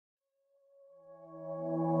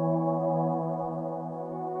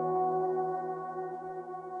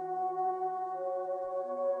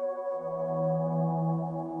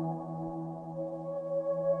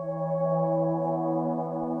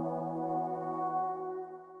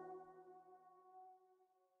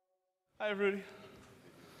everybody.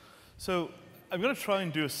 So I'm going to try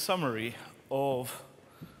and do a summary of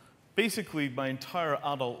basically my entire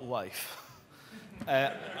adult life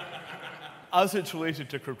as it's related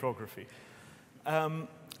to cryptography.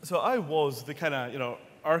 So I was the kind of,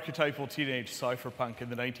 archetypal teenage cypherpunk in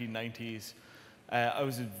the 1990s. I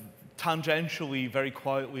was tangentially, very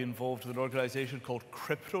quietly involved with an organization called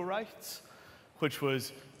Crypto Rights, which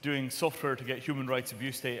was doing software to get human rights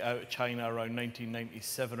abuse data out of China around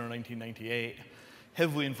 1997 or 1998.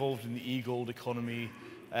 Heavily involved in the e-gold economy.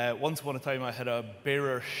 Once upon a time, I had a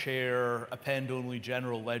bearer share, append-only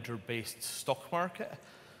general ledger-based stock market,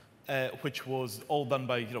 which was all done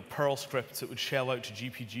by Perl scripts that would shell out to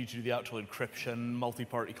GPG to do the actual encryption,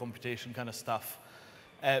 multi-party computation kind of stuff.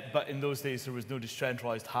 But in those days, there was no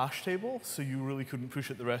decentralized hash table, so you really couldn't push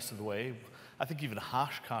it the rest of the way. I think even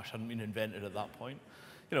Hashcash hadn't been invented at that point.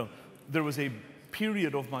 There was a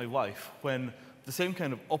period of my life when the same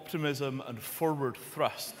kind of optimism and forward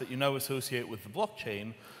thrust that you now associate with the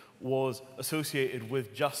blockchain was associated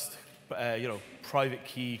with just, private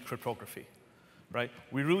key cryptography, right?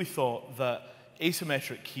 We really thought that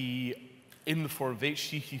asymmetric key in the form of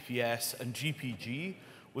HTTPS and GPG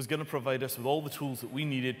was going to provide us with all the tools that we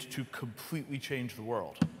needed to completely change the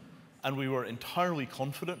world. And we were entirely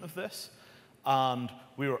confident of this. And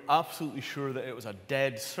we were absolutely sure that it was a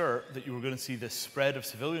dead cert that you were going to see this spread of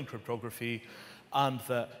civilian cryptography and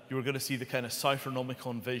that you were going to see the kind of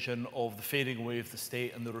Cyphernomicon vision of the fading away of the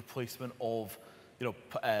state and the replacement of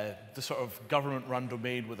the sort of government-run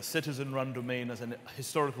domain with a citizen-run domain as a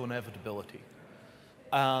historical inevitability.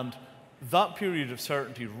 And that period of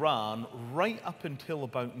certainty ran right up until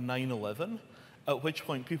about 9/11, at which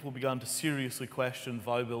point people began to seriously question the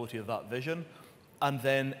viability of that vision. And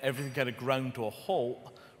then everything kind of ground to a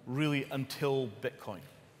halt, really, until Bitcoin.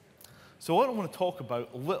 So what I want to talk about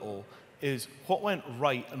a little is what went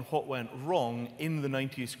right and what went wrong in the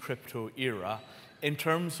 90s crypto era in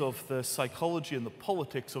terms of the psychology and the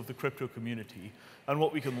politics of the crypto community, and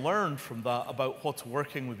what we can learn from that about what's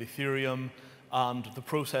working with Ethereum and the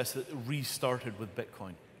process that restarted with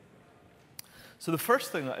Bitcoin. So the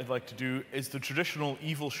first thing that I'd like to do is the traditional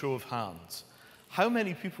evil show of hands. How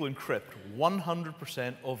many people encrypt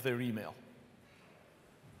 100% of their email?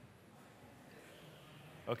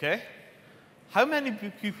 Okay? How many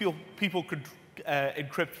people could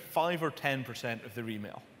encrypt 5 or 10% of their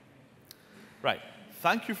email? Right.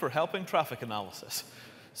 Thank you for helping traffic analysis.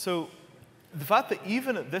 So the fact that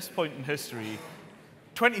even at this point in history,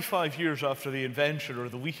 25 years after the invention or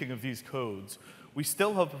the leaking of these codes, we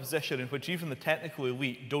still have a position in which even the technical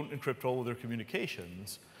elite don't encrypt all of their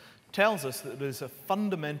communications tells us that there's a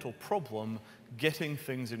fundamental problem getting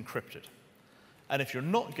things encrypted. And if you're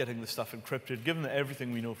not getting the stuff encrypted, given that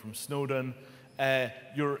everything we know from Snowden,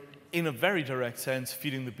 you're, in a very direct sense,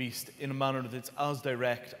 feeding the beast in a manner that's as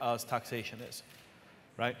direct as taxation is.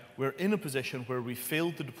 Right? We're in a position where we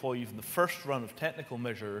failed to deploy even the first run of technical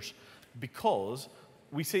measures because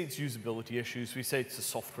we say it's usability issues, we say it's the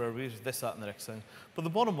software, we say this, that, and the next thing. But the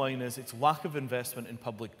bottom line is it's lack of investment in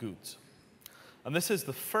public goods. And this is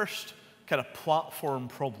the first kind of platform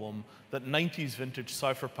problem that 90s vintage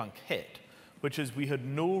cypherpunk hit, which is we had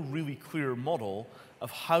no really clear model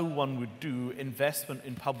of how one would do investment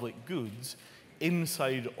in public goods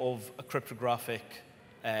inside of a cryptographic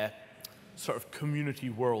sort of community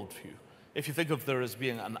worldview. If you think of there as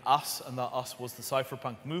being an us, and that us was the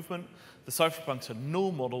cypherpunk movement, the cypherpunks had no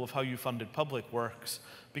model of how you funded public works,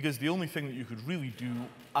 because the only thing that you could really do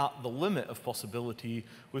at the limit of possibility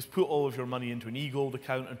was put all of your money into an e-gold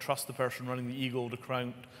account and trust the person running the e-gold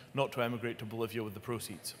account not to emigrate to Bolivia with the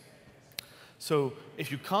proceeds. So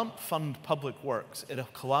if you can't fund public works in a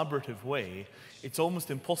collaborative way, it's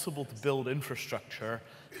almost impossible to build infrastructure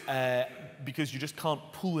because you just can't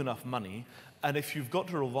pool enough money. And if you've got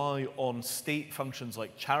to rely on state functions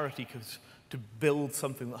like charity to build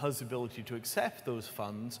something that has the ability to accept those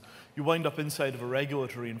funds, you wind up inside of a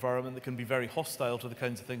regulatory environment that can be very hostile to the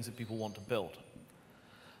kinds of things that people want to build.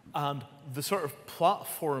 And the sort of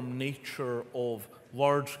platform nature of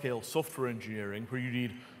large-scale software engineering, where you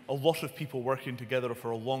need a lot of people working together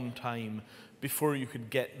for a long time before you could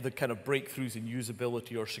get the kind of breakthroughs in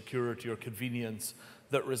usability or security or convenience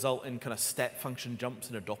that result in kind of step function jumps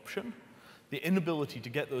in adoption. The inability to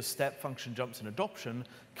get those step function jumps in adoption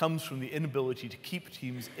comes from the inability to keep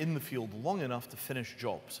teams in the field long enough to finish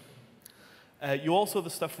jobs. You also have the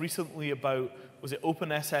stuff recently about, was it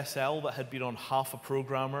OpenSSL that had been on half a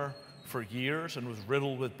programmer for years and was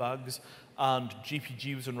riddled with bugs, and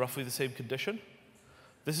GPG was in roughly the same condition?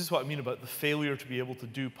 This is what I mean about the failure to be able to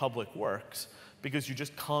do public works, because you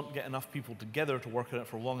just can't get enough people together to work on it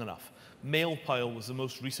for long enough. Mailpile was the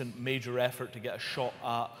most recent major effort to get a shot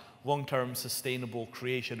at long-term sustainable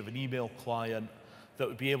creation of an email client that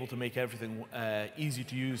would be able to make everything easy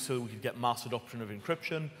to use so we could get mass adoption of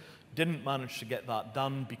encryption. Didn't manage to get that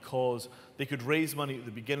done because they could raise money at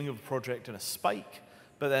the beginning of the project in a spike,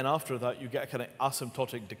 but then after that you get a kind of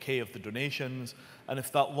asymptotic decay of the donations, and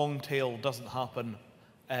if that long tail doesn't happen,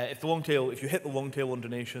 if you hit the long tail on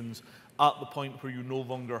donations at the point where you no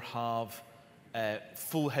longer have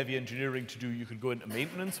full heavy engineering to do, you could go into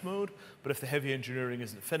maintenance mode, but if the heavy engineering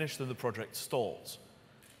isn't finished, then the project stalls.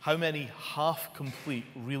 How many half-complete,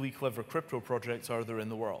 really clever crypto projects are there in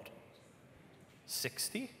the world?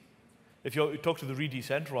 60? If you talk to the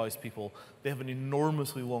re-decentralized people, they have an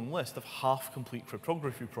enormously long list of half-complete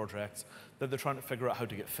cryptography projects that they're trying to figure out how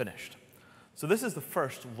to get finished. So this is the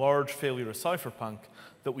first large failure of Cypherpunk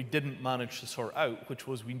that we didn't manage to sort out, which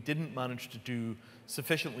was we didn't manage to do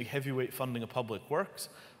sufficiently heavyweight funding of public works,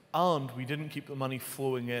 and we didn't keep the money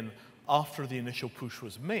flowing in after the initial push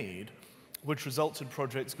was made, which results in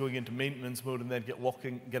projects going into maintenance mode and then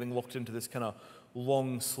getting locked into this kind of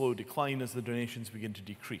long, slow decline as the donations begin to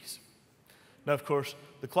decrease. Now, of course,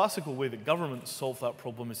 the classical way that governments solve that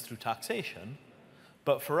problem is through taxation,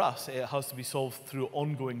 but for us, it has to be solved through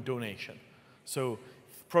ongoing donation. So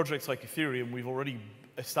projects like Ethereum, we've already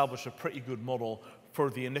established a pretty good model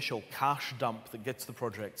for the initial cash dump that gets the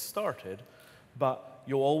project started, but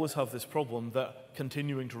you'll always have this problem that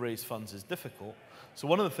continuing to raise funds is difficult. So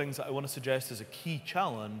one of the things that I want to suggest as a key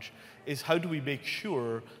challenge is how do we make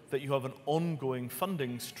sure that you have an ongoing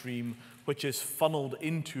funding stream which is funneled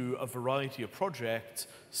into a variety of projects,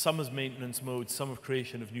 some as maintenance mode, some of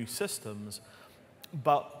creation of new systems,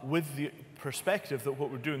 but with the perspective that what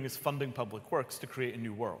we're doing is funding public works to create a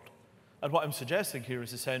new world. And what I'm suggesting here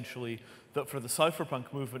is essentially that for the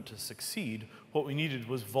Cypherpunk movement to succeed, what we needed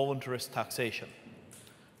was voluntarist taxation.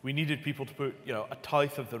 We needed people to put, a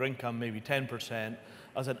tithe of their income, maybe 10%,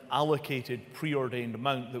 as an allocated, preordained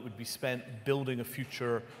amount that would be spent building a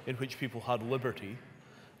future in which people had liberty.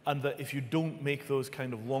 And that if you don't make those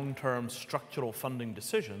kind of long-term structural funding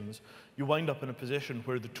decisions, you wind up in a position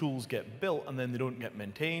where the tools get built and then they don't get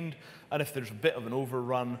maintained. And if there's a bit of an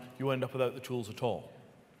overrun, you end up without the tools at all.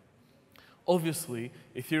 Obviously,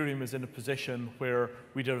 Ethereum is in a position where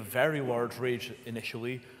we did a very large raise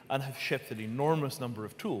initially and have shipped an enormous number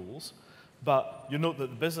of tools, but you note that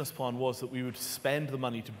the business plan was that we would spend the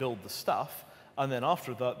money to build the stuff, and then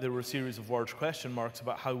after that, there were a series of large question marks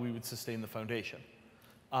about how we would sustain the foundation.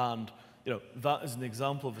 And that is an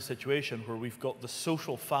example of a situation where we've got the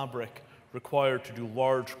social fabric required to do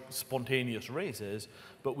large, spontaneous raises,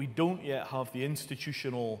 but we don't yet have the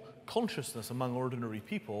institutional consciousness among ordinary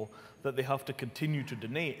people that they have to continue to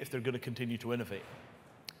donate if they're going to continue to innovate.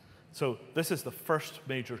 So this is the first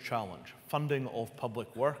major challenge, funding of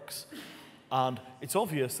public works. And it's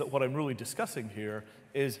obvious that what I'm really discussing here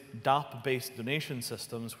is DApp-based donation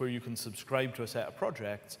systems where you can subscribe to a set of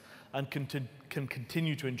projects and can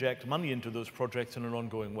continue to inject money into those projects in an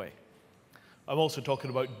ongoing way. I'm also talking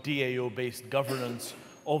about DAO-based governance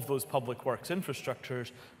of those public works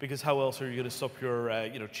infrastructures, because how else are you going to stop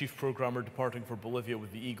your chief programmer departing for Bolivia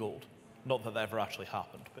with the e-gold? Not that ever actually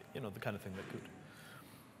happened, but the kind of thing that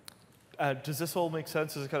could. Does this all make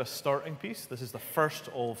sense as a kind of starting piece? This is the first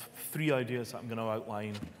of 3 ideas that I'm going to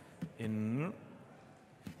outline in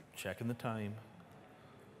checking the time.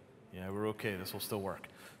 Yeah, we're okay. This will still work.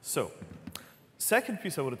 So, second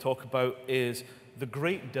piece I want to talk about is the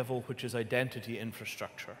great devil, which is identity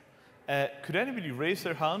infrastructure. Could anybody raise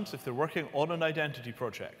their hands if they're working on an identity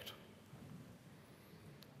project?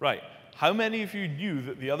 Right. How many of you knew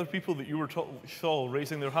that the other people that you saw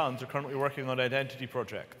raising their hands are currently working on identity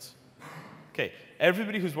projects? Okay,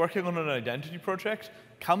 everybody who's working on an identity project,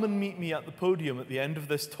 come and meet me at the podium at the end of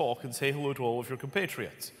this talk and say hello to all of your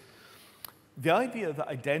compatriots. The idea that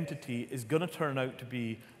identity is going to turn out to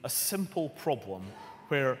be a simple problem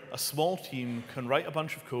where a small team can write a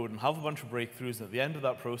bunch of code and have a bunch of breakthroughs, and at the end of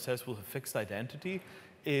that process we'll have fixed identity,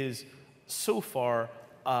 is so far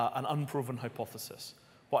an unproven hypothesis.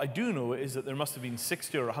 What I do know is that there must have been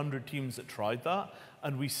 60 or 100 teams that tried that,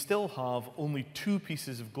 and we still have only 2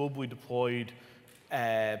 pieces of globally deployed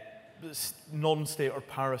non-state or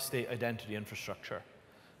para-state identity infrastructure.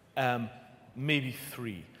 Maybe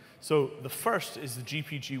 3. So the first is the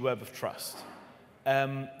GPG Web of Trust.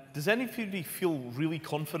 Does anybody feel really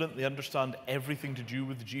confident they understand everything to do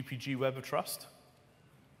with the GPG Web of Trust?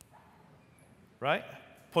 Right?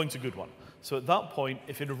 Point's a good one. So at that point,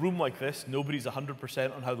 if in a room like this, nobody's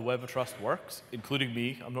 100% on how the Web of Trust works, including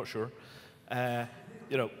me, I'm not sure,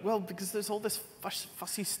 well, because there's all this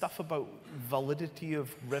fussy stuff about validity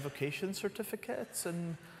of revocation certificates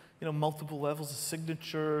and, multiple levels of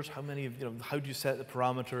signatures, how many, how do you set the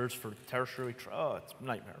parameters for tertiary trust? Oh, it's a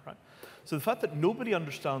nightmare, right? So the fact that nobody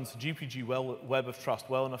understands the GPG web of trust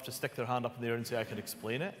well enough to stick their hand up in the air and say, I can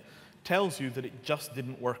explain it, tells you that it just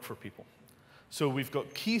didn't work for people. So we've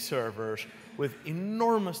got key servers with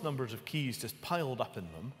enormous numbers of keys just piled up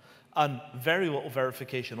in them, and very little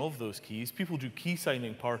verification of those keys. People do key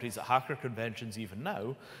signing parties at hacker conventions even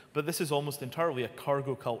now, but this is almost entirely a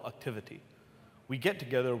cargo cult activity. We get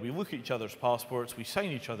together, we look at each other's passports, we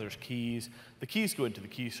sign each other's keys, the keys go into the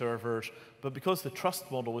key servers, but because the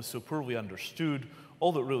trust model is so poorly understood,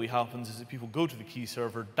 all that really happens is that people go to the key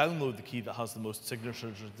server, download the key that has the most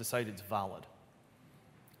signatures, and decide it's valid.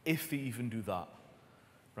 If they even do that,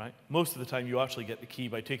 right? Most of the time you actually get the key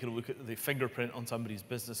by taking a look at the fingerprint on somebody's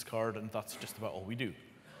business card, and that's just about all we do.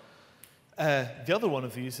 The other one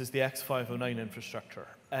of these is the X509 infrastructure.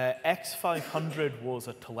 X500 was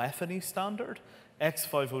a telephony standard.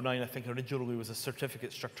 X509, I think, originally was a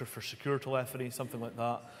certificate structure for secure telephony, something like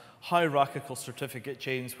that. Hierarchical certificate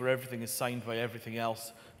chains where everything is signed by everything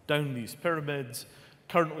else down these pyramids,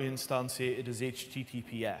 currently instantiated as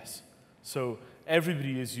HTTPS. So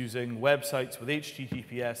everybody is using websites with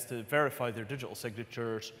HTTPS to verify their digital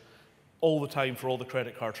signatures all the time for all the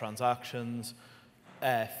credit card transactions.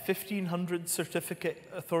 1,500 certificate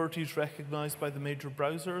authorities recognized by the major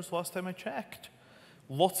browsers last time I checked.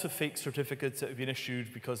 Lots of fake certificates that have been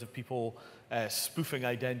issued because of people spoofing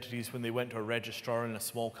identities when they went to a registrar in a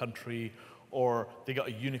small country, or they got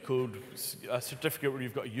a certificate where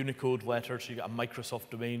you've got a Unicode letter, so you got a Microsoft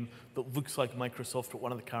domain that looks like Microsoft, but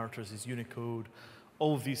one of the characters is Unicode,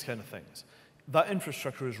 all of these kind of things. That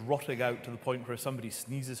infrastructure is rotting out to the point where if somebody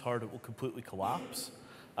sneezes hard, it will completely collapse.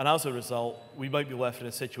 And as a result, we might be left in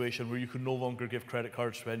a situation where you can no longer give credit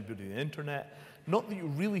cards to anybody on the internet. Not that you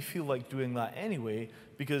really feel like doing that anyway,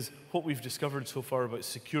 because what we've discovered so far about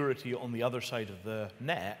security on the other side of the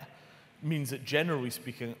net means that generally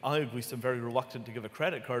speaking, I at least am very reluctant to give a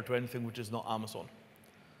credit card to anything which is not Amazon,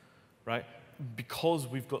 right? Because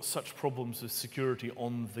we've got such problems with security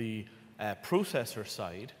on the processor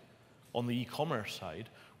side, on the e-commerce side,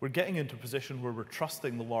 we're getting into a position where we're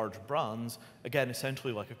trusting the large brands, again,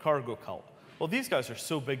 essentially like a cargo cult. Well, these guys are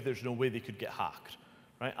so big, there's no way they could get hacked,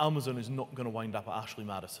 right? Amazon is not going to wind up at Ashley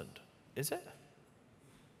Madison, is it?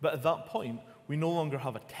 But at that point, we no longer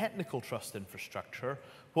have a technical trust infrastructure.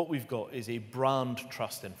 What we've got is a brand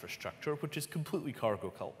trust infrastructure, which is completely cargo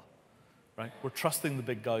cult, right? We're trusting the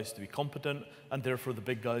big guys to be competent, and therefore the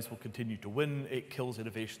big guys will continue to win. It kills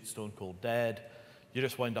innovation stone cold dead. You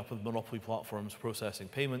just wind up with monopoly platforms processing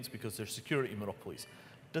payments because they're security monopolies.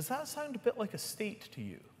 Does that sound a bit like a state to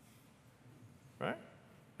you? Right?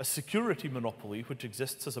 A security monopoly, which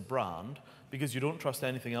exists as a brand because you don't trust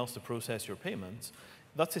anything else to process your payments,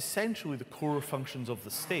 that's essentially the core functions of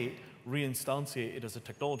the state reinstantiated as a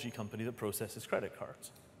technology company that processes credit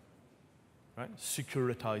cards. Right?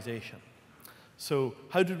 Securitization. So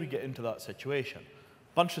how did we get into that situation?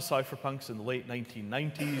 Bunch of cypherpunks in the late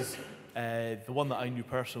 1990s. The one that I knew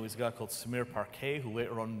personally was a guy called Samir Parquet, who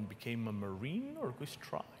later on became a Marine, or at least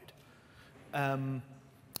tried.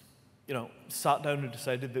 Sat down and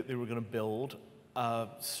decided that they were going to build a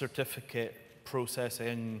certificate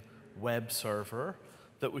processing web server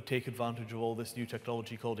that would take advantage of all this new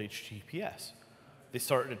technology called HTTPS. They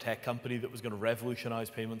started a tech company that was going to revolutionize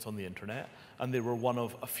payments on the internet, and they were one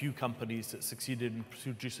of a few companies that succeeded in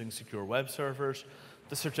producing secure web servers.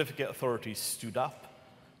 The certificate authorities stood up,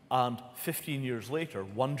 and 15 years later,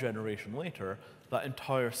 one generation later, that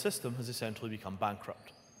entire system has essentially become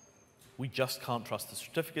bankrupt. We just can't trust the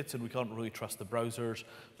certificates, and we can't really trust the browsers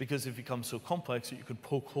because they've become so complex that you can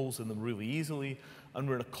poke holes in them really easily, and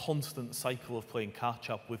we're in a constant cycle of playing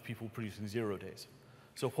catch-up with people producing 0 days.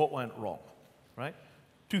 So what went wrong, right?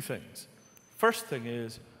 Two things. First thing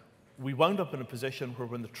is, we wound up in a position where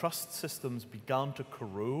when the trust systems began to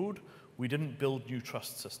corrode, we didn't build new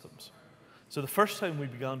trust systems. So the first time we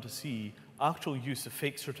began to see actual use of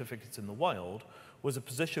fake certificates in the wild was a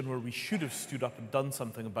position where we should have stood up and done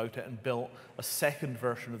something about it and built a second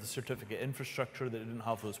version of the certificate infrastructure that didn't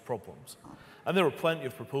have those problems. And there were plenty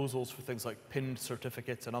of proposals for things like pinned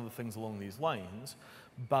certificates and other things along these lines,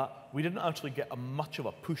 but we didn't actually get much of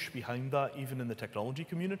a push behind that, even in the technology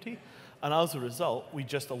community. And as a result, we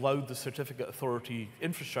just allowed the certificate authority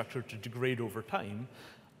infrastructure to degrade over time,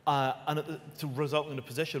 to result in a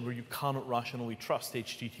position where you cannot rationally trust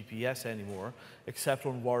HTTPS anymore, except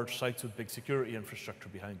on large sites with big security infrastructure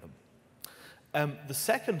behind them. The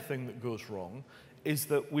second thing that goes wrong is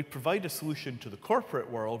that we provide a solution to the corporate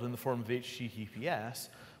world in the form of HTTPS,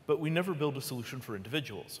 but we never build a solution for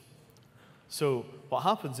individuals. So what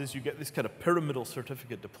happens is you get this kind of pyramidal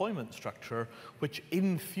certificate deployment structure, which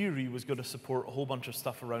in theory was going to support a whole bunch of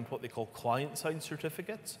stuff around what they call client-side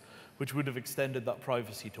certificates, which would have extended that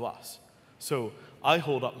privacy to us. So I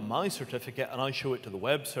hold up my certificate and I show it to the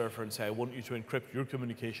web server and say, I want you to encrypt your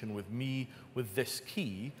communication with me with this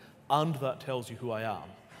key, and that tells you who I am.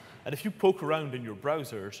 And if you poke around in your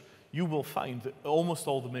browsers, you will find that almost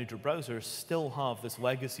all the major browsers still have this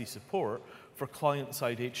legacy support for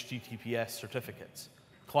client-side HTTPS certificates,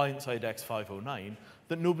 client-side X509,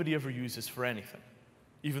 that nobody ever uses for anything,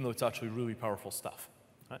 even though it's actually really powerful stuff.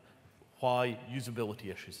 Right? Why?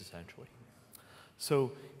 Usability issues, essentially.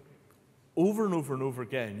 So over and over and over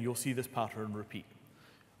again, you'll see this pattern repeat.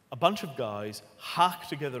 A bunch of guys hack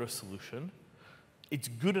together a solution. It's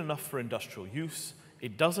good enough for industrial use.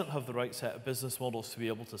 It doesn't have the right set of business models to be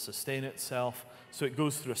able to sustain itself, so it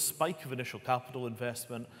goes through a spike of initial capital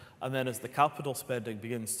investment, and then as the capital spending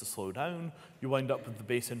begins to slow down, you wind up with the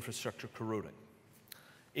base infrastructure corroding.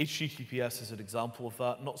 HTTPS is an example of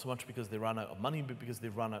that, not so much because they ran out of money, but because they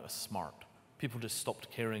ran out of smart. People just stopped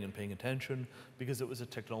caring and paying attention because it was a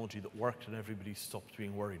technology that worked and everybody stopped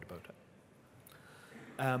being worried about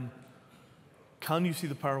it. Can you see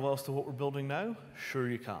the parallels to what we're building now? Sure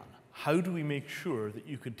you can. How do we make sure that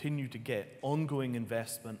you continue to get ongoing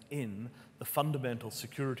investment in the fundamental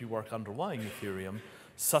security work underlying Ethereum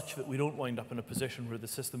such that we don't wind up in a position where the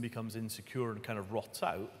system becomes insecure and kind of rots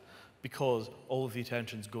out because all of the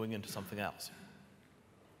attention's going into something else,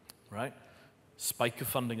 right? Spike of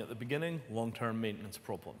funding at the beginning, long-term maintenance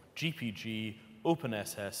problem. GPG,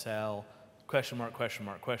 OpenSSL, question mark, question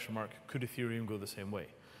mark, question mark, could Ethereum go the same way?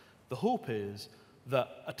 The hope is that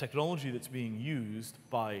a technology that's being used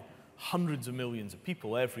by hundreds of millions of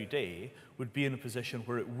people every day would be in a position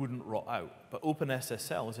where it wouldn't rot out. But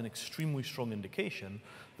OpenSSL is an extremely strong indication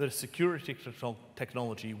that a security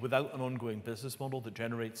technology without an ongoing business model that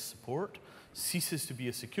generates support ceases to be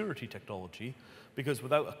a security technology, because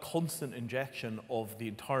without a constant injection of the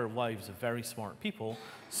entire lives of very smart people,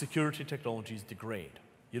 security technologies degrade.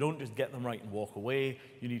 You don't just get them right and walk away.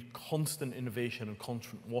 You need constant innovation and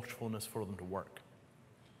constant watchfulness for them to work.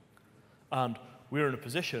 And we're in a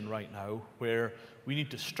position right now where we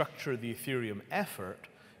need to structure the Ethereum effort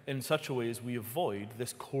in such a way as we avoid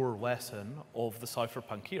this core lesson of the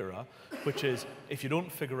Cypherpunk era, which is if you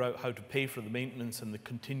don't figure out how to pay for the maintenance and the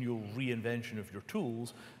continual reinvention of your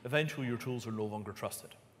tools, eventually your tools are no longer trusted.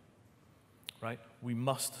 Right? We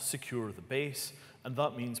must secure the base, and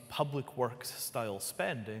that means public works style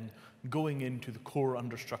spending going into the core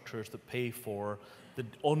understructures that pay for the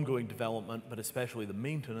ongoing development, but especially the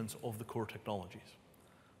maintenance of the core technologies.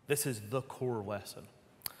 This is the core lesson.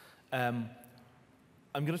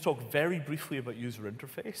 I'm going to talk very briefly about user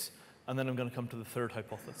interface, and then I'm going to come to the third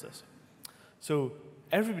hypothesis. So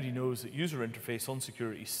everybody knows that user interface on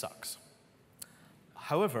security sucks.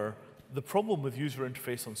 However, the problem with user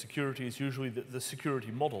interface on security is usually that the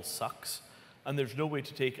security model sucks, and there's no way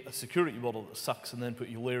to take a security model that sucks and then put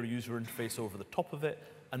your layer user interface over the top of it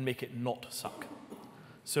and make it not suck.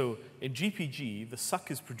 So in GPG, the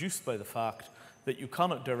suck is produced by the fact that you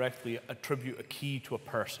cannot directly attribute a key to a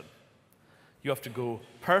person. You have to go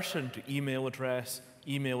person to email address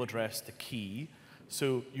to key.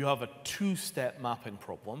 So you have a two-step mapping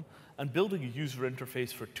problem, and building a user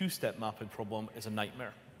interface for a two-step mapping problem is a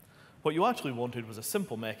nightmare. What you actually wanted was a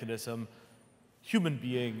simple mechanism, human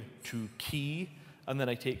being to key, and then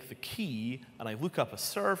I take the key and I look up a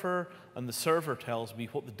server, and the server tells me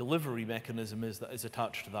what the delivery mechanism is that is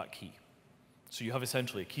attached to that key. So you have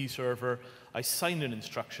essentially a key server. I sign an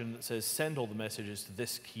instruction that says send all the messages to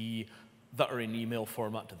this key that are in email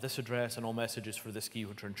format to this address, and all messages for this key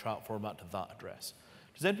which are in chat format to that address.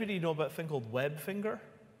 Does anybody know about a thing called WebFinger?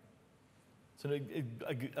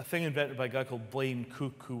 It's a thing invented by a guy called Blaine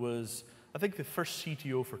Cook, who was, I think, the first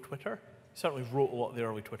CTO for Twitter. He certainly wrote a lot of the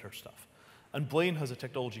early Twitter stuff. And Blaine has a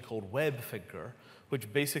technology called WebFinger,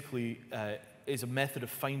 which basically is a method of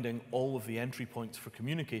finding all of the entry points for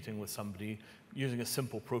communicating with somebody using a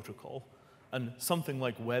simple protocol. And something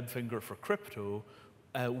like WebFinger for crypto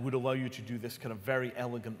would allow you to do this kind of very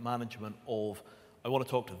elegant management of, I want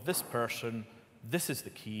to talk to this person, this is the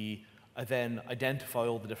key, I then identify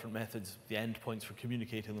all the different methods, the endpoints for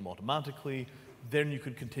communicating them automatically. Then you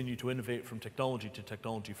could continue to innovate from technology to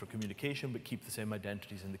technology for communication, but keep the same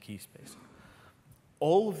identities in the key space.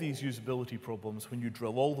 All of these usability problems, when you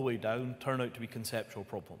drill all the way down, turn out to be conceptual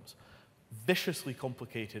problems. Viciously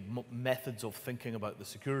complicated methods of thinking about the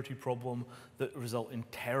security problem that result in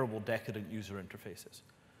terrible, decadent user interfaces.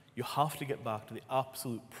 You have to get back to the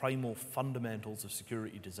absolute primal fundamentals of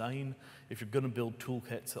security design if you're going to build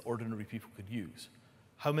toolkits that ordinary people could use.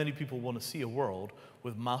 How many people want to see a world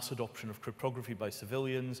with mass adoption of cryptography by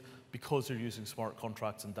civilians because they're using smart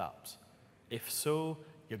contracts and dApps? If so,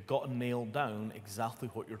 you've got to nail down exactly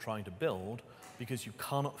what you're trying to build, because you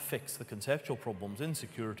cannot fix the conceptual problems in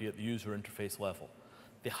security at the user interface level.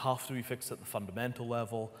 They have to be fixed at the fundamental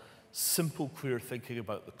level. Simple, clear thinking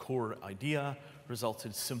about the core idea results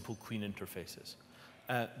in simple, clean interfaces.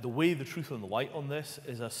 The way the truth and the light on this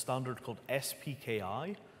is a standard called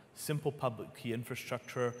SPKI, Simple Public Key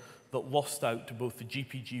Infrastructure, that lost out to both the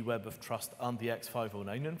GPG Web of Trust and the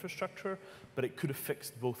X509 infrastructure, but it could have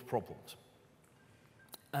fixed both problems.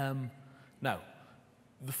 Now,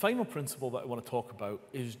 the final principle that I want to talk about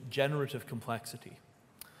is generative complexity.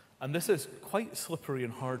 And this is quite slippery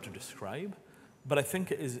and hard to describe, but I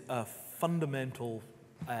think it is a fundamental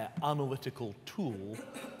analytical tool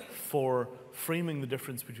for framing the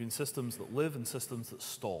difference between systems that live and systems that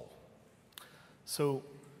stall. So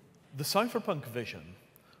the Cypherpunk vision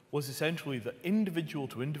was essentially that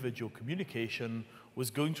individual-to-individual communication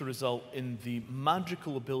was going to result in the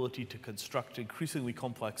magical ability to construct increasingly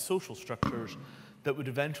complex social structures that would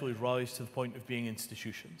eventually rise to the point of being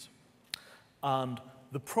institutions. And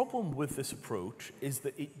the problem with this approach is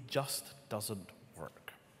that it just doesn't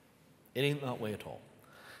work. It ain't that way at all.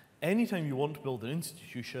 Anytime you want to build an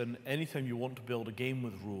institution, anytime you want to build a game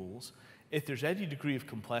with rules, if there's any degree of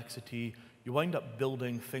complexity, you wind up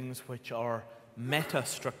building things which are meta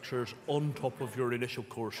structures on top of your initial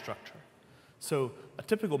core structure. So a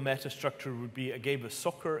typical meta structure would be a game of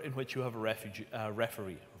soccer in which you have a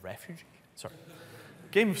referee. Sorry.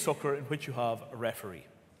 Game of soccer in which you have a referee,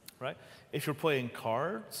 right? If you're playing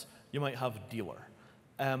cards, you might have a dealer.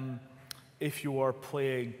 If you are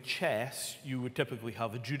playing chess, you would typically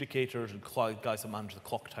have adjudicators and guys that manage the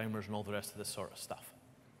clock timers and all the rest of this sort of stuff.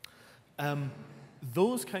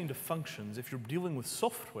 Those kind of functions, if you're dealing with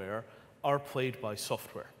software, are played by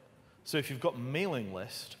software. So if you've got mailing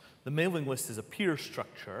list, the mailing list is a peer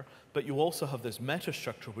structure, but you also have this meta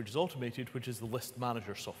structure which is automated, which is the list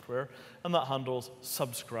manager software, and that handles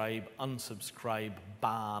subscribe, unsubscribe,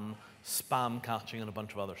 ban, spam catching, and a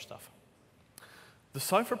bunch of other stuff. The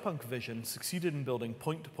Cypherpunk vision succeeded in building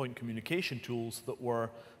point-to-point communication tools that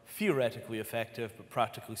were theoretically effective, but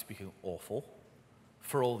practically speaking awful,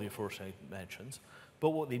 for all the aforesaid mentions.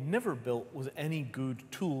 But what they never built was any good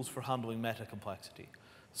tools for handling meta complexity.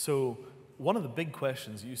 So one of the big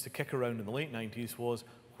questions that used to kick around in the late 90s was,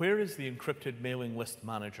 where is the encrypted mailing list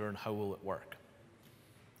manager and how will it work?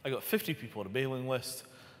 I got 50 people on a mailing list.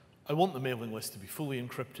 I want the mailing list to be fully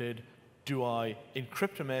encrypted. Do I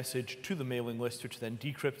encrypt a message to the mailing list, which then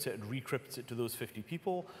decrypts it and recrypts it to those 50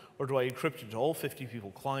 people? Or do I encrypt it to all 50 people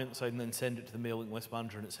client-side and then send it to the mailing list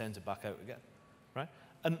manager and it sends it back out again, right?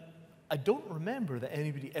 And I don't remember that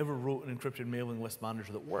anybody ever wrote an encrypted mailing list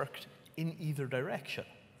manager that worked in either direction,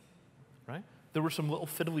 right? There were some little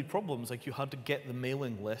fiddly problems, like you had to get the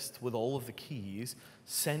mailing list with all of the keys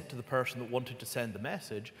sent to the person that wanted to send the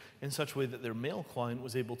message in such a way that their mail client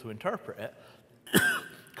was able to interpret it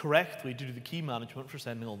correctly to do the key management for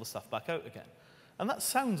sending all the stuff back out again. And that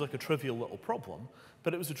sounds like a trivial little problem,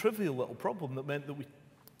 but it was a trivial little problem that meant that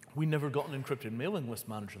we never got an encrypted mailing list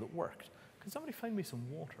manager that worked. Can somebody find me some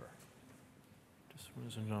water? Just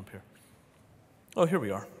zoom up here. Oh, here we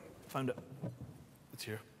are. Found it. It's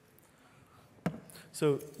here.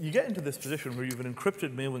 So you get into this position where you have an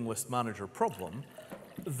encrypted mailing list manager problem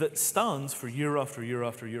that stands for year after year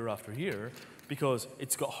after year after year because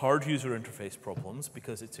it's got hard user interface problems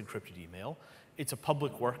because it's encrypted email. It's a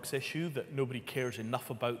public works issue that nobody cares enough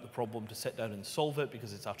about the problem to sit down and solve it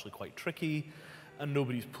because it's actually quite tricky. And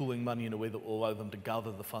nobody's pooling money in a way that will allow them to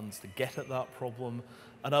gather the funds to get at that problem.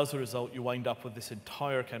 And as a result, you wind up with this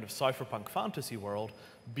entire kind of cypherpunk fantasy world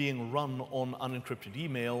being run on unencrypted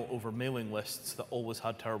email over mailing lists that always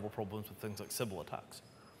had terrible problems with things like Sybil attacks.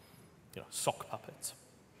 You know, sock puppets.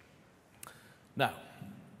 Now,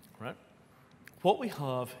 right, what we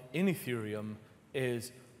have in Ethereum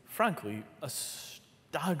is, frankly, a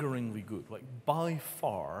staggeringly good, like by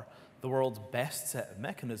far, the world's best set of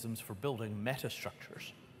mechanisms for building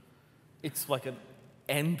metastructures. It's like an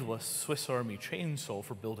endless Swiss Army chainsaw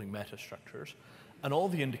for building metastructures, and all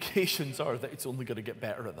the indications are that it's only going to get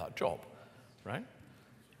better at that job, right?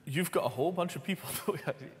 You've got a whole bunch of people,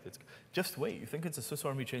 just wait, you think it's a Swiss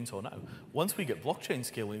Army chainsaw now. Once we get blockchain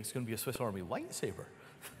scaling, it's going to be a Swiss Army lightsaber.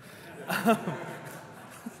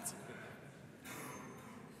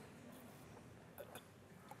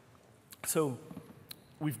 So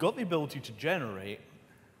we've got the ability to generate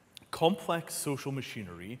complex social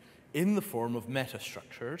machinery in the form of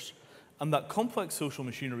metastructures, and that complex social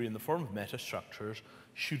machinery in the form of metastructures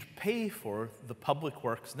should pay for the public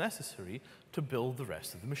works necessary to build the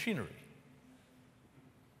rest of the machinery.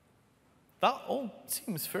 That all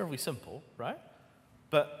seems fairly simple, right?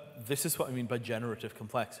 But this is what I mean by generative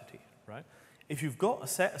complexity, right? If you've got a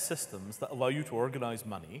set of systems that allow you to organize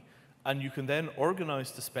money, and you can then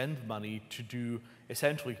organize to spend money to do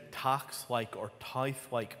essentially tax-like or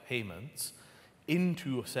tithe-like payments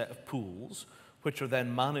into a set of pools, which are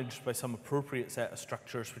then managed by some appropriate set of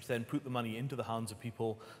structures, which then put the money into the hands of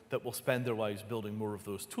people that will spend their lives building more of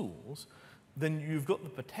those tools, then you've got the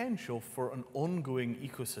potential for an ongoing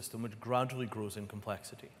ecosystem which gradually grows in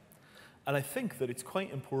complexity. And I think that it's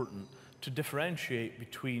quite important to differentiate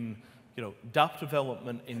between dApp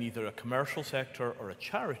development in either a commercial sector or a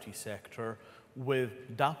charity sector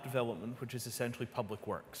with dApp development, which is essentially public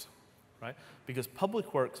works, right? Because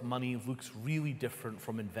public works money looks really different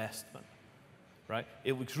from investment. Right?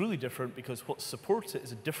 It looks really different because what supports it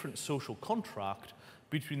is a different social contract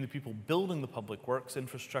between the people building the public works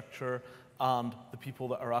infrastructure and the people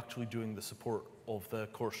that are actually doing the support of the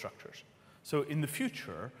core structures. So in the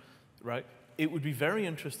future, right, it would be very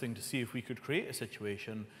interesting to see if we could create a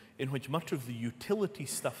situation in which much of the utility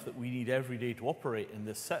stuff that we need every day to operate in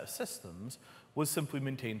this set of systems was simply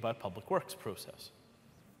maintained by a public works process.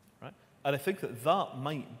 Right? And I think that that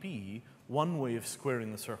might be one way of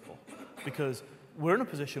squaring the circle, because we're in a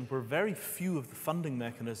position where very few of the funding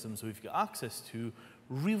mechanisms we've got access to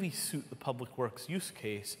really suit the public works use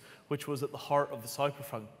case, which was at the heart of the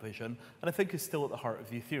Cypherpunk vision, and I think is still at the heart of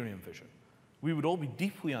the Ethereum vision. We would all be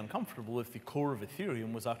deeply uncomfortable if the core of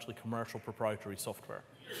Ethereum was actually commercial proprietary software.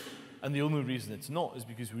 And the only reason it's not is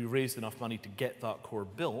because we raised enough money to get that core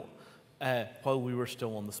built while we were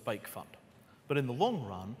still on the Spike Fund. But in the long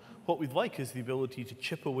run, what we'd like is the ability to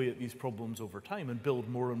chip away at these problems over time and build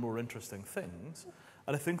more and more interesting things.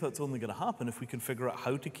 And I think that's only going to happen if we can figure out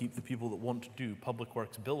how to keep the people that want to do public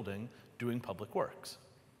works building doing public works.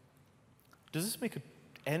 Does this make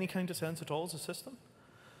any kind of sense at all as a system?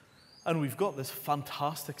 And we've got this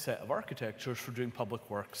fantastic set of architectures for doing public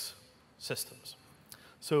works systems.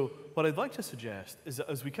 So what I'd like to suggest is that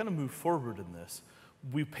as we kind of move forward in this,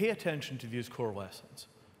 we pay attention to these core lessons.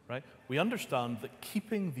 Right? We understand that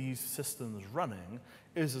keeping these systems running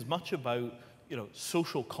is as much about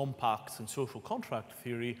social compacts and social contract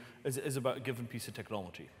theory as it is about a given piece of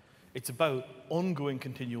technology. It's about ongoing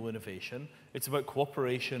continual innovation. It's about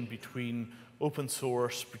cooperation between open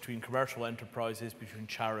source, between commercial enterprises, between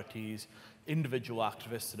charities, individual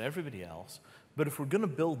activists, and everybody else. But if we're going to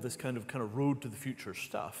build this kind of road to the future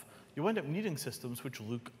stuff, you wind up needing systems which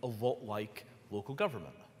look a lot like local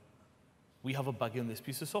government. We have a bug in this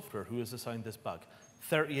piece of software. Who has assigned this bug?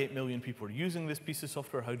 38 million people are using this piece of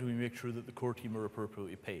software. How do we make sure that the core team are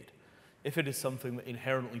appropriately paid? If it is something that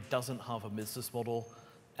inherently doesn't have a business model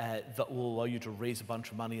that will allow you to raise a bunch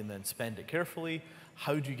of money and then spend it carefully,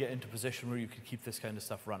 how do you get into a position where you can keep this kind of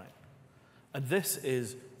stuff running? And this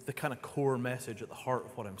is the kind of core message at the heart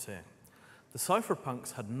of what I'm saying. The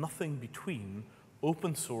cypherpunks had nothing between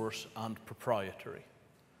open source and proprietary.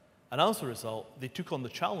 And as a result, they took on the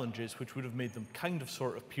challenges which would have made them kind of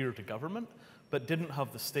sort of peer to government, but didn't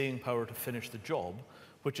have the staying power to finish the job,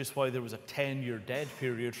 which is why there was a 10-year dead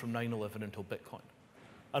period from 9/11 until Bitcoin.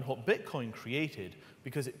 And what Bitcoin created,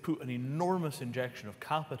 because it put an enormous injection of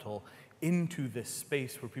capital into this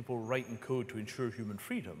space where people were writing code to ensure human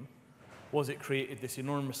freedom, was it created this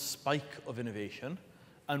enormous spike of innovation,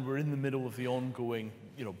 and we're in the middle of the ongoing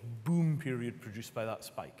boom period produced by that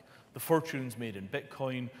spike. The fortunes made in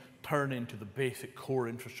Bitcoin turn into the basic core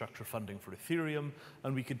infrastructure funding for Ethereum,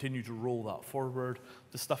 and we continue to roll that forward.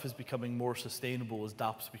 The stuff is becoming more sustainable as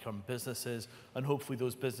dApps become businesses, and hopefully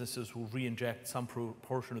those businesses will re-inject some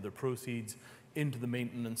portion of their proceeds into the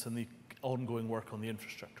maintenance and the ongoing work on the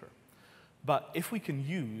infrastructure. But if we can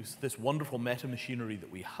use this wonderful meta machinery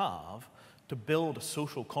that we have to build a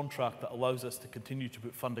social contract that allows us to continue to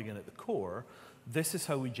put funding in at the core, this is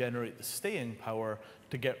how we generate the staying power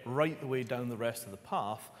to get right the way down the rest of the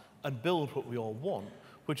path and build what we all want,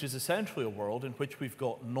 which is essentially a world in which we've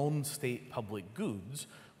got non-state public goods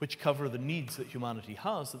which cover the needs that humanity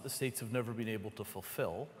has that the states have never been able to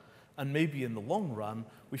fulfill. And maybe in the long run,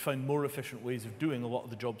 we find more efficient ways of doing a lot of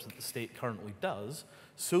the jobs that the state currently does,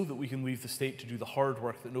 so that we can leave the state to do the hard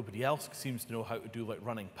work that nobody else seems to know how to do, like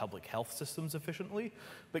running public health systems efficiently,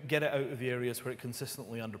 but get it out of the areas where it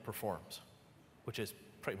consistently underperforms, which is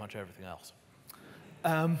pretty much everything else.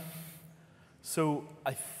 So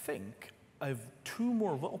I think I have 2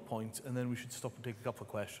 more little points, and then we should stop and take a couple of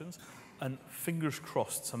questions. And fingers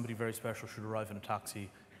crossed, somebody very special should arrive in a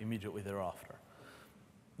taxi immediately thereafter.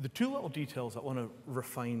 The two little details I want to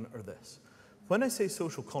refine are this. When I say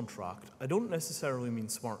social contract, I don't necessarily mean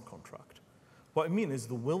smart contract. What I mean is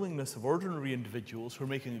the willingness of ordinary individuals who are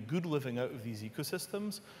making a good living out of these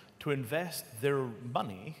ecosystems to invest their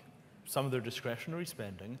money, some of their discretionary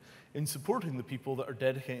spending, in supporting the people that are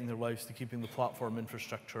dedicating their lives to keeping the platform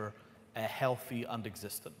infrastructure healthy and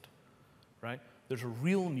existent, right? There's a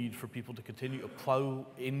real need for people to continue to plow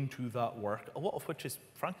into that work, a lot of which is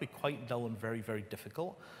frankly quite dull and very, very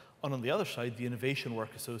difficult. And on the other side, the innovation work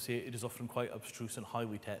associated is often quite abstruse and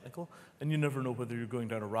highly technical, and you never know whether you're going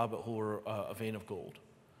down a rabbit hole or a vein of gold.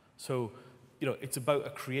 So, it's about a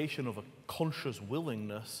creation of a conscious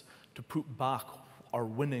willingness to put back our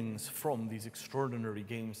winnings from these extraordinary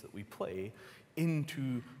games that we play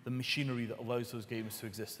into the machinery that allows those games to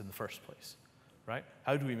exist in the first place. Right?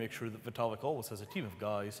 How do we make sure that Vitalik always has a team of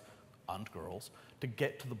guys and girls to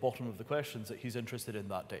get to the bottom of the questions that he's interested in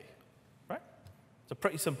that day? Right? It's a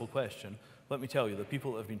pretty simple question. Let me tell you, the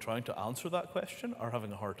people that have been trying to answer that question are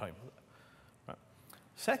having a hard time with it. Right?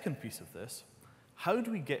 Second piece of this, how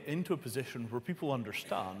do we get into a position where people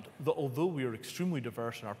understand that although we are extremely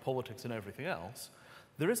diverse in our politics and everything else,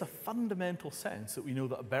 there is a fundamental sense that we know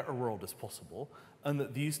that a better world is possible and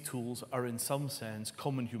that these tools are in some sense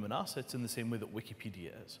common human assets in the same way that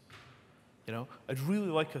Wikipedia is. I'd really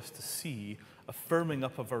like us to see a firming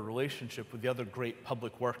up of our relationship with the other great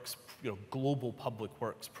public works, global public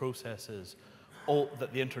works processes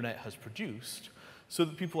that the internet has produced so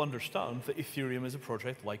that people understand that Ethereum is a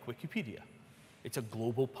project like Wikipedia. It's a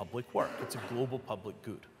global public work. It's a global public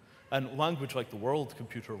good. And language like the world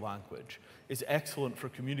computer language is excellent for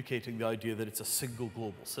communicating the idea that it's a single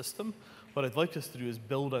global system. What I'd like us to do is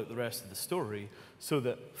build out the rest of the story so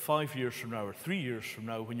that 5 years from now or 3 years from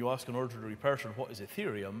now, when you ask an ordinary person, what is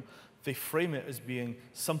Ethereum, they frame it as being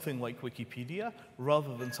something like Wikipedia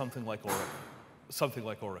rather than something like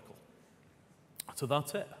Oracle. So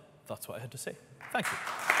that's it. That's what I had to say. Thank you.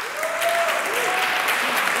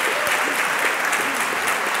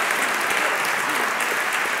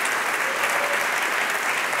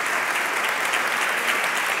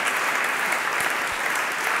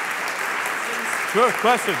 Sure,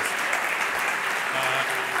 questions?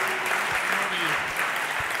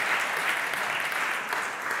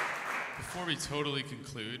 Before we totally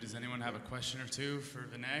conclude, does anyone have a question or two for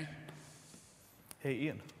Vinay? Hey,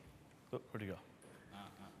 Ian. Oh, where'd he go?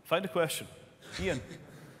 Find a question. Ian,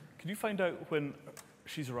 can you find out when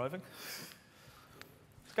she's arriving?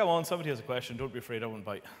 Come on, somebody has a question. Don't be afraid, I won't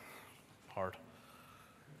bite hard.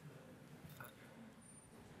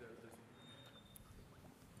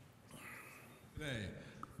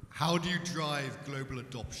 How do you drive global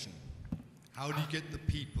adoption? How do you get the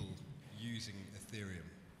people using Ethereum?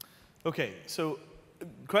 Okay, so the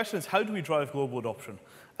question is, how do we drive global adoption?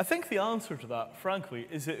 I think the answer to that, frankly,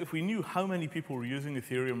 is that if we knew how many people were using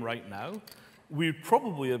Ethereum right now, we'd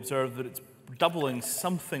probably observe that it's doubling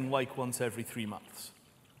something like once every 3 months,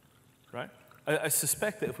 right? I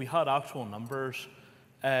suspect that if we had actual numbers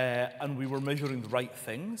and we were measuring the right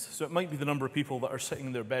things, so it might be the number of people that are sitting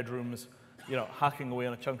in their bedrooms hacking away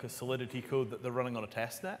on a chunk of Solidity code that they're running on a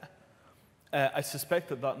testnet. I suspect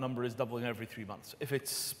that that number is doubling every 3 months. If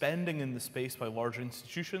it's spending in the space by large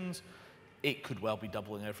institutions, it could well be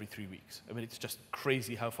doubling every 3 weeks. I mean, it's just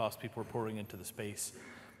crazy how fast people are pouring into the space,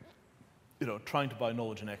 trying to buy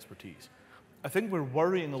knowledge and expertise. I think we're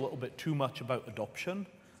worrying a little bit too much about adoption.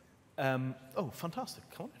 Oh, fantastic,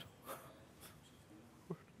 come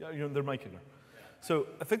on. Yeah, they're miking her. So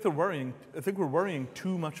I think we're worrying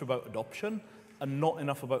too much about adoption and not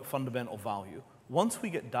enough about fundamental value. Once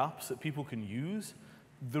we get dApps that people can use,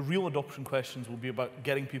 the real adoption questions will be about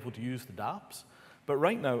getting people to use the dApps. But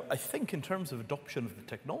right now, I think in terms of adoption of the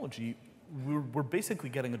technology, we're basically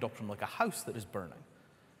getting adoption like a house that is burning.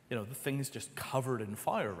 The thing is just covered in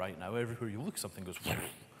fire right now. Everywhere you look, something goes.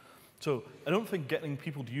 So I don't think getting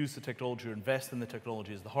people to use the technology or invest in the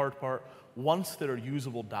technology is the hard part. Once there are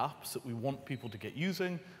usable dApps that we want people to get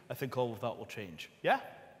using, I think all of that will change. Yeah?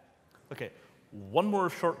 Okay, one more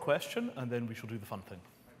short question, and then we shall do the fun thing.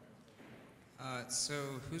 So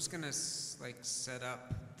who's going to set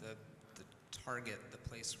up the target, the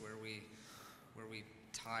place where we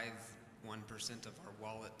tithe 1% of our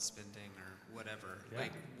wallet spending or whatever? Yeah.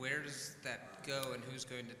 Where does that go, and who's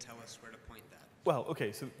going to tell us where to point that? Well,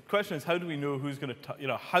 okay, so the question is, how do we know who's going to,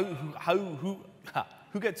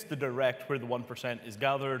 who gets to direct where the 1% is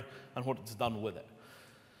gathered and what it's done with it?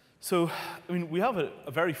 So, I mean, we have a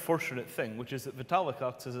very fortunate thing, which is that Vitalik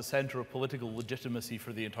acts as a center of political legitimacy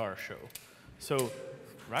for the entire show. So,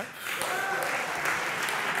 right?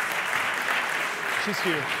 She's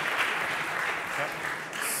here.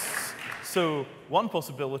 So one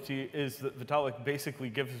possibility is that Vitalik basically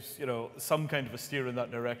gives, some kind of a steer in that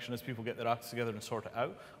direction as people get their acts together and sort it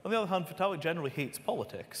out. On the other hand, Vitalik generally hates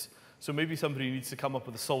politics. So maybe somebody needs to come up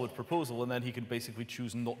with a solid proposal, and then he can basically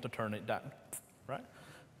choose not to turn it down, right?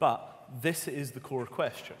 But this is the core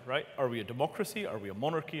question, right? Are we a democracy? Are we a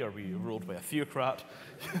monarchy? Are we ruled by a theocrat?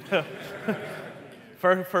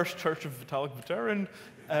 First Church of Vitalik Buterin.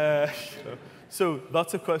 So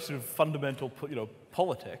that's a question of fundamental,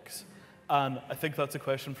 politics. And I think that's a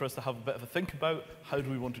question for us to have a bit of a think about. How do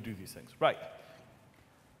we want to do these things? Right.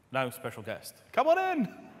 Now, special guest. Come on in.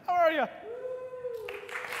 How are you?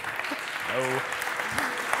 Hello.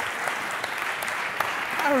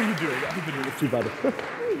 How are you doing? I haven't been doing it too bad.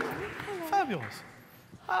 Fabulous.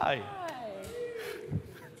 Hi.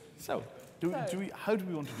 So, how do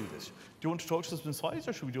we want to do this? Do you want to talk to us in slides,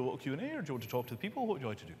 or should we do a little Q&A, or do you want to talk to the people? What would you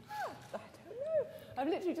like to do? I don't know. I've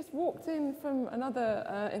literally just walked in from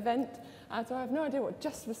another event, so I have no idea what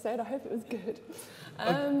just was said. I hope it was good.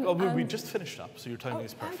 We just finished up, so your timing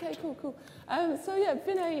is perfect. Okay, cool. So yeah,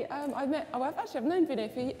 Vinay, I've known Vinay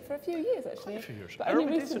for a few years, actually. A few years. But Early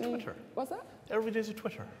days of Twitter. What's that? Early days of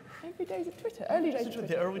Twitter. Early days of Twitter. Early days of Twitter.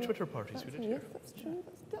 The early Twitter parties we did here. Yes, that's true.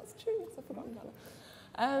 That's true. Yes, I've forgotten about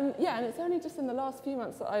that. Yeah, and it's only just in the last few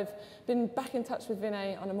months that I've been back in touch with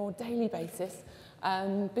Vinay on a more daily basis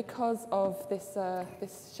because of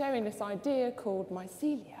this sharing this idea called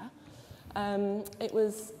mycelia. It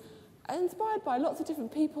was inspired by lots of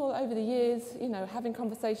different people over the years, having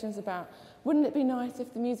conversations about wouldn't it be nice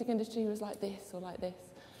if the music industry was like this or like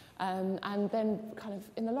this? And then kind of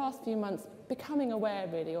in the last few months becoming aware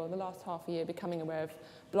really, or the last half a year becoming aware of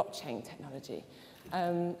blockchain technology.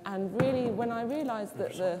 And really when I realised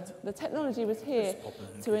that the technology was here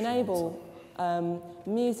to enable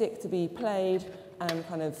music to be played and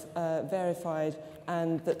kind of verified,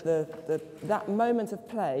 and that that moment of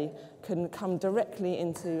play can come directly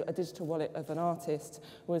into a digital wallet of an artist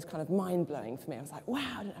was kind of mind-blowing for me. I was like,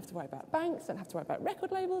 wow, I don't have to worry about banks, don't have to worry about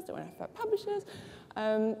record labels, don't have to worry about publishers.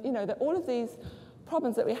 That all of these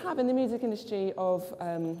problems that we have in the music industry of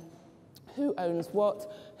who owns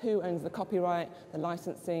what, who owns the copyright, the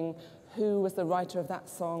licensing, who was the writer of that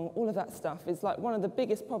song, all of that stuff is like one of the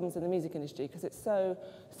biggest problems in the music industry because it's so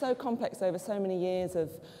complex over so many years of,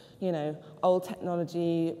 old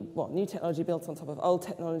technology, new technology built on top of old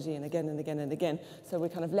technology and again and again and again. So we're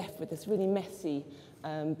kind of left with this really messy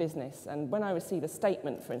business. And when I receive a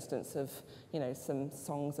statement, for instance, of, some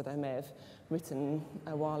songs that I may have written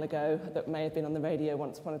a while ago that may have been on the radio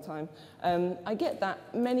once upon a time, I get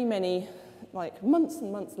that many, like months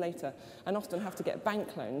and months later, and often have to get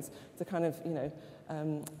bank loans to kind of,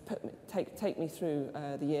 take me through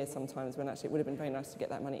the year sometimes when actually it would have been very nice to get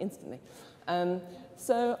that money instantly.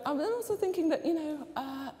 So I'm also thinking that,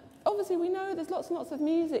 obviously we know there's lots and lots of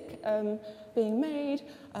music being made,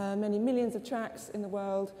 many millions of tracks in the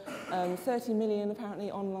world, 30 million apparently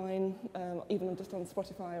online, even just on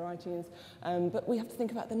Spotify or iTunes. But we have to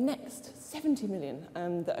think about the next 70 million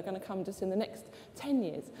that are going to come just in the next 10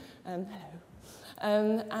 years.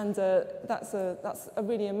 That's a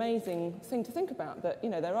really amazing thing to think about, that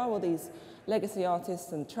there are all these legacy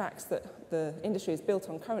artists and tracks that the industry is built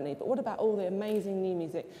on currently, but what about all the amazing new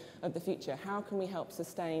music of the future? How can we help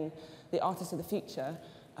sustain the artists of the future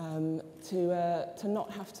to not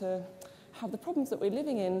have to have the problems that we're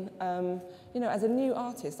living in? As a new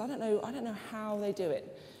artist, I don't know how they do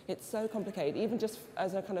it. It's so complicated, even just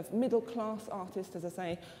as a kind of middle-class artist, as I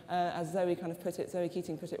say, as Zoe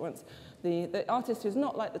Keating put it once, the artist who's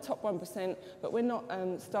not like the top 1%, but we're not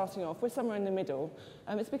starting off, we're somewhere in the middle.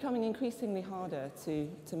 It's becoming increasingly harder to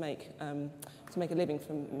make a living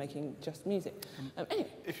from making just music. Anyway.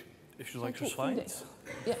 If you like your slides,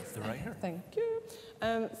 yes, they're right here. Thank you.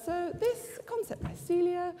 So this concept,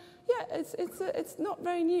 mycelia, it's not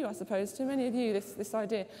very new, I suppose, to many of you, this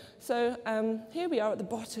idea. So here we are at the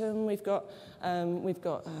bottom. We've got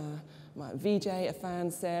my VJ, a fan,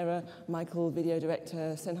 Sarah, Michael, video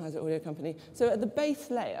director, Sennheiser Audio Company. So at the base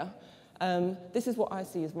layer, this is what I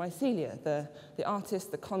see as mycelia, the artists,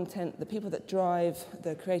 the content, the people that drive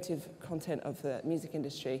the creative content of the music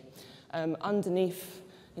industry. Underneath,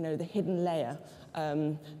 the hidden layer,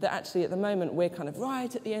 that actually at the moment we're kind of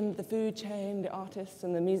right at the end of the food chain. The artists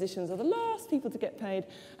and the musicians are the last people to get paid,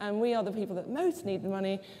 and we are the people that most need the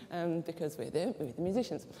money because we're the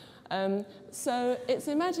musicians. So it's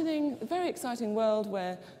imagining a very exciting world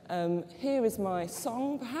where here is my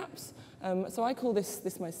song, perhaps. So I call this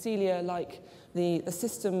mycelia like the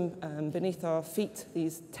system beneath our feet,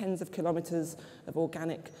 these tens of kilometers of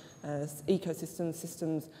organic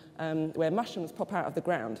systems where mushrooms pop out of the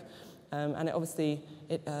ground. and it obviously,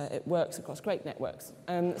 it works across great networks.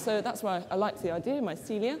 So that's why I like the idea,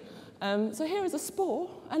 mycelia. So here is a spore,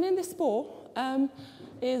 and in this spore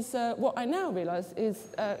is what I now realise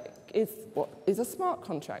is what is a smart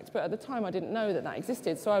contract. But at the time, I didn't know that that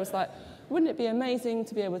existed. So I was like, wouldn't it be amazing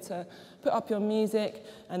to be able to put up your music,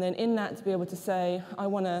 and then in that to be able to say, I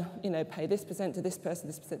want to, pay this percent to this person,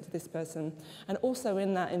 this percent to this person, and also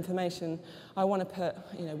in that information, I want to put,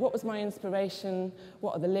 what was my inspiration,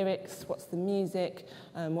 what are the lyrics, what's the music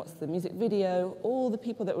video, all the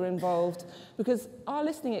people that were involved, because our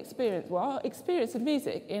listening experience, our experience of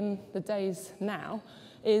music in the days now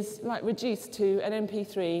is like reduced to an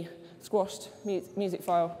MP3 squashed music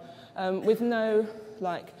file with no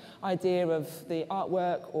idea of the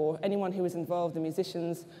artwork or anyone who was involved, the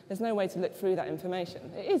musicians. There's no way to look through that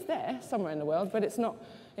information. It is there somewhere in the world, but it's not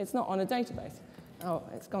on a database. Oh,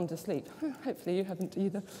 it's gone to sleep. Hopefully you haven't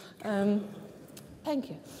either. Thank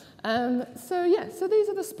you. So these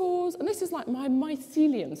are the spores, and this is like my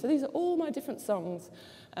mycelium. So these are all my different songs,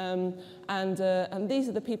 and these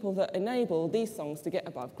are the people that enable these songs to get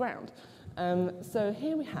above ground. So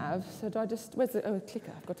here we have, where's the,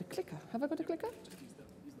 clicker? I've got a clicker. Have I got a clicker?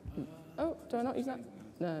 Oh, do I not use that?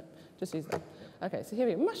 No, just use that. Okay, so here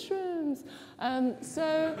we have mushrooms.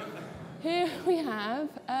 So here we have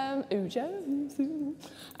Ujo.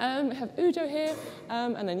 We have Ujo here,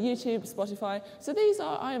 and then YouTube, Spotify. So these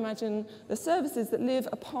are, I imagine, the services that live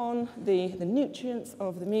upon the nutrients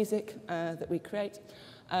of the music that we create.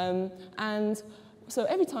 And so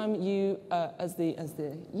every time you, as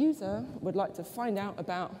the user, would like to find out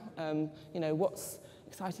about, what's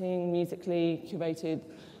exciting, musically curated,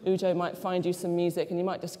 Ujo might find you some music, and you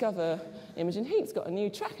might discover Imogen Heap's got a new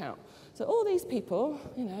track out. So all these people,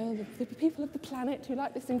 the people of the planet who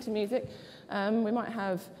like listening to music, we might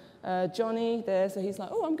have Johnny there, so he's like,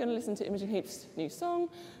 oh, I'm going to listen to Imogen Heap's new song.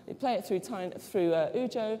 They play it through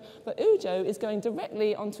Ujo, but Ujo is going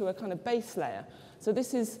directly onto a kind of base layer. So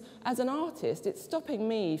this is, as an artist, it's stopping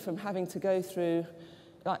me from having to go through,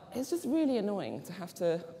 it's just really annoying to have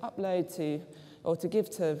to upload to, or to give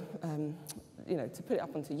to, to put it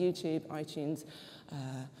up onto YouTube, iTunes,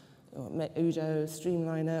 or Ujo,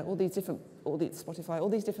 Streamliner, all these Spotify, all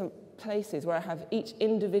these different places where I have each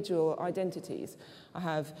individual identities. I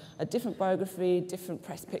have a different biography, different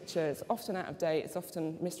press picture. It's often out of date. It's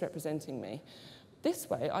often misrepresenting me. This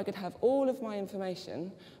way, I could have all of my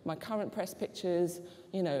information, my current press pictures,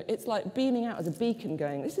 it's like beaming out as a beacon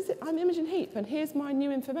going, this is it, I'm Imogen Heap, and here's my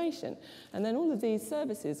new information. And then all of these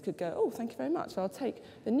services could go, oh, thank you very much, I'll take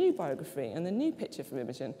the new biography and the new picture from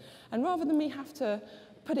Imogen. And rather than me have to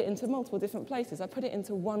put it into multiple different places, I put it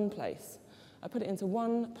into one place. I put it into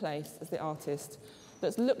one place as the artist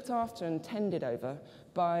that's looked after and tended over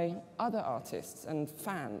by other artists and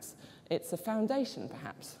fans. It's a foundation,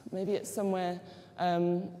 perhaps. Maybe it's somewhere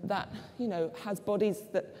that, has bodies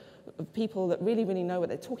of people that really, really know what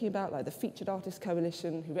they're talking about, like the Featured Artists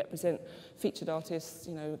Coalition, who represent featured artists,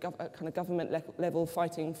 kind of government level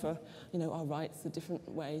fighting for, our rights, the different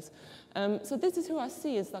ways. So this is who I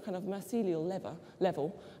see as the kind of mycelial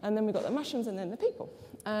level. And then we've got the mushrooms and then the people.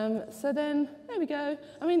 So then, there we go.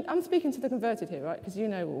 I mean, I'm speaking to the converted here, right? Because you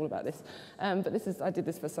know all about this. But I did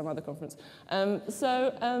this for some other conference.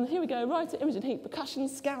 So here we go, right at Imogen Heap, percussion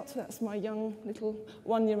scout. That's my young little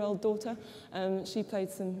 1-year-old daughter. She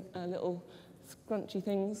played some little scrunchy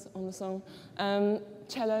things on the song.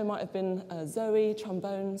 Cello might have been Zoe,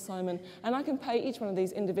 trombone, Simon. And I can pay each one of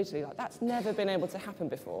these individually. That's never been able to happen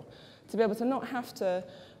before. To be able to not have to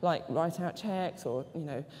write out checks or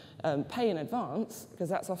pay in advance, because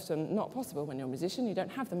that's often not possible when you're a musician. You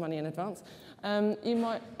don't have the money in advance.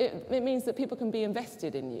 It means that people can be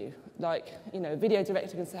invested in you. A video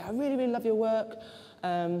director can say, I really, really love your work.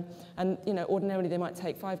 And ordinarily they might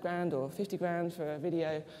take $5,000 or $50,000 for a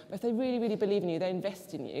video, but if they really, really believe in you, they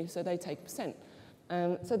invest in you, so they take a percent.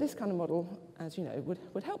 So this kind of model, as you know,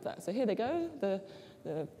 would help that. So here they go.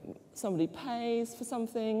 Somebody pays for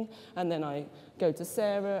something, and then I go to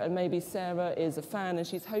Sarah, and maybe Sarah is a fan and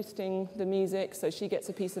she's hosting the music, so she gets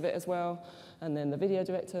a piece of it as well. And then the video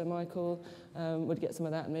director, Michael, would get some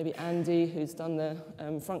of that, and maybe Andy, who's done the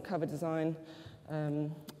front cover design, or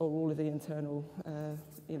all of the internal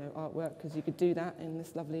artwork, because you could do that in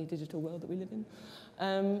this lovely digital world that we live in.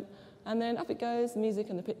 And then up it goes, the music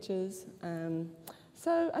and the pictures.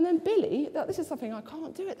 And then Billy, this is something I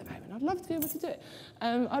can't do at the moment. I'd love to be able to do it.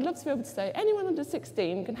 I'd love to be able to say, anyone under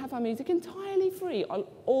 16 can have our music entirely free on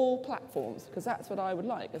all platforms, because that's what I would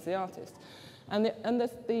like as the artist.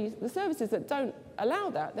 the services that don't allow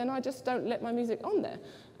that, then I just don't let my music on there.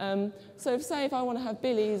 So if I want to have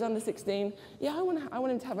Billy, who's under 16, yeah, I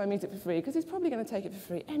want him to have my music for free, because he's probably going to take it for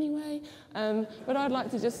free anyway. But I'd like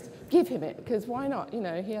to just give him it, because why not? You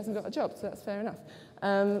know, he hasn't got a job, so that's fair enough.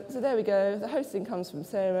 So there we go. The hosting comes from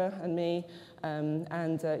Sarah and me,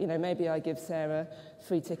 you know, maybe I give Sarah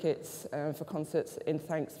free tickets for concerts in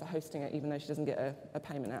thanks for hosting it, even though she doesn't get a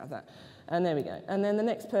payment out of that. And there we go. And then the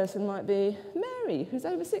next person might be Mary, who's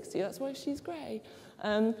over 60. That's why she's grey.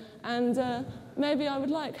 Maybe I would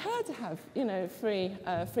like her to have, you know, free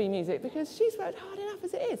music, because she's worked hard enough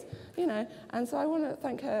as it is, you know. And so I want to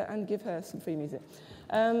thank her and give her some free music.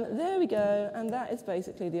 There we go, and that is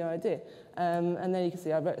basically the idea. And then you can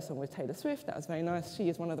see I wrote a song with Taylor Swift. That was very nice. She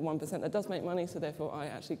is one of the 1% that does make money, so therefore I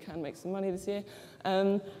actually can make some money this year.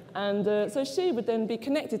 So she would then be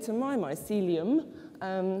connected to my mycelium,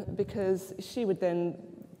 because she would then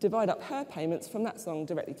divide up her payments from that song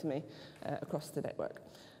directly to me across the network.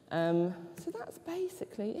 So that's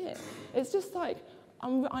basically it. It's just like,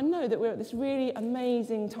 I know that we're at this really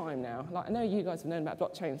amazing time now. Like, I know you guys have known about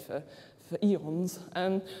blockchain for eons,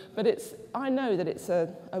 but I know that it's a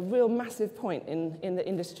real massive point in the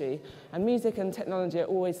industry, and music and technology are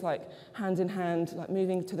always like hand in hand, like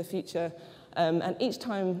moving to the future. And each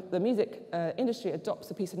time the music industry adopts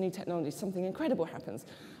a piece of new technology, something incredible happens.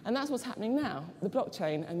 And that's what's happening now. The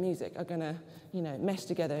blockchain and music are going to, you know, mesh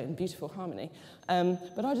together in beautiful harmony.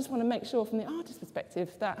 But I just want to make sure from the artist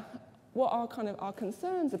perspective that what our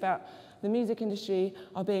concerns about the music industry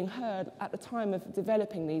are being heard at the time of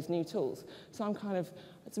developing these new tools. So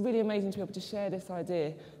it's really amazing to be able to share this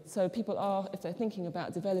idea. So people are, if they're thinking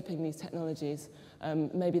about developing these technologies,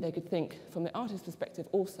 maybe they could think from the artist's perspective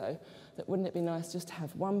also, that wouldn't it be nice just to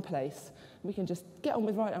have one place we can just get on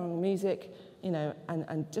with writing our own music, you know,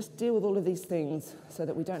 and just deal with all of these things so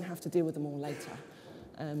that we don't have to deal with them all later.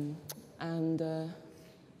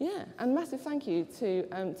 Yeah, and massive thank you to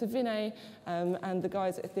Vinay and the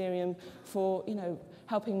guys at Ethereum for, you know,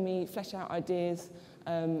 helping me flesh out ideas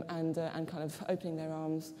and kind of opening their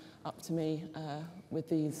arms up to me with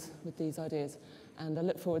these ideas. And I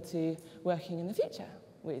look forward to working in the future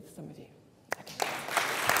with some of you. Okay.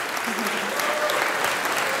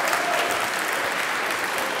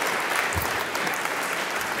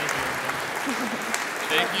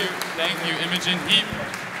 Thank you, Imogen Heap.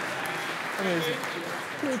 Amazing.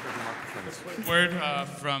 Word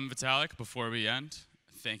from Vitalik before we end.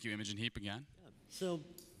 Thank you, Imogen Heap, again. So,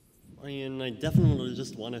 I mean, I definitely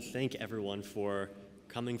just want to thank everyone for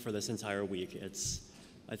coming for this entire week.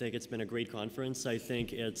 I think it's been a great conference. I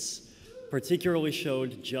think it's particularly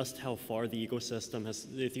showed just how far the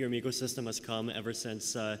Ethereum ecosystem has come ever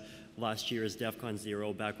since last year's DEVCON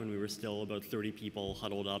 0, back when we were still about 30 people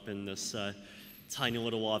huddled up in this tiny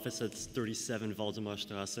little office at 37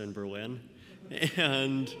 Waldemarstrasse in Berlin.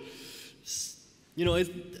 And, you know, I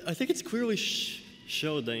think it's clearly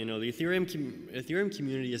showed that, you know, the Ethereum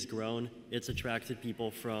community has grown. It's attracted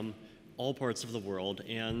people from all parts of the world.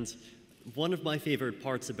 And one of my favorite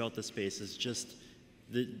parts about the space is just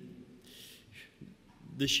the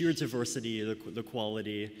sheer diversity, the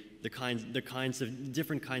quality, the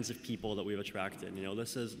different kinds of people that we've attracted. You know,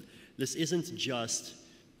 this isn't just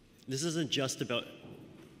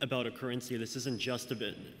about a currency. This isn't just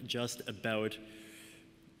about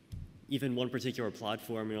even one particular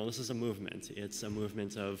platform. You know, this is a movement. It's a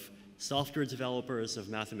movement of software developers, of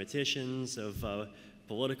mathematicians, of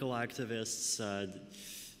political activists,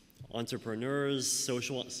 entrepreneurs,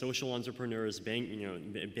 social entrepreneurs,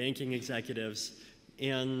 banking executives,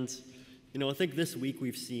 and you know, I think this week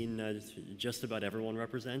we've seen just about everyone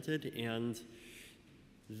represented, and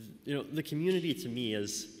you know, the community to me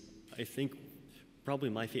is, I think, probably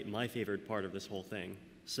my favorite part of this whole thing.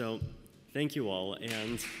 So thank you all,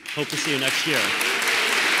 and hope to see you next year.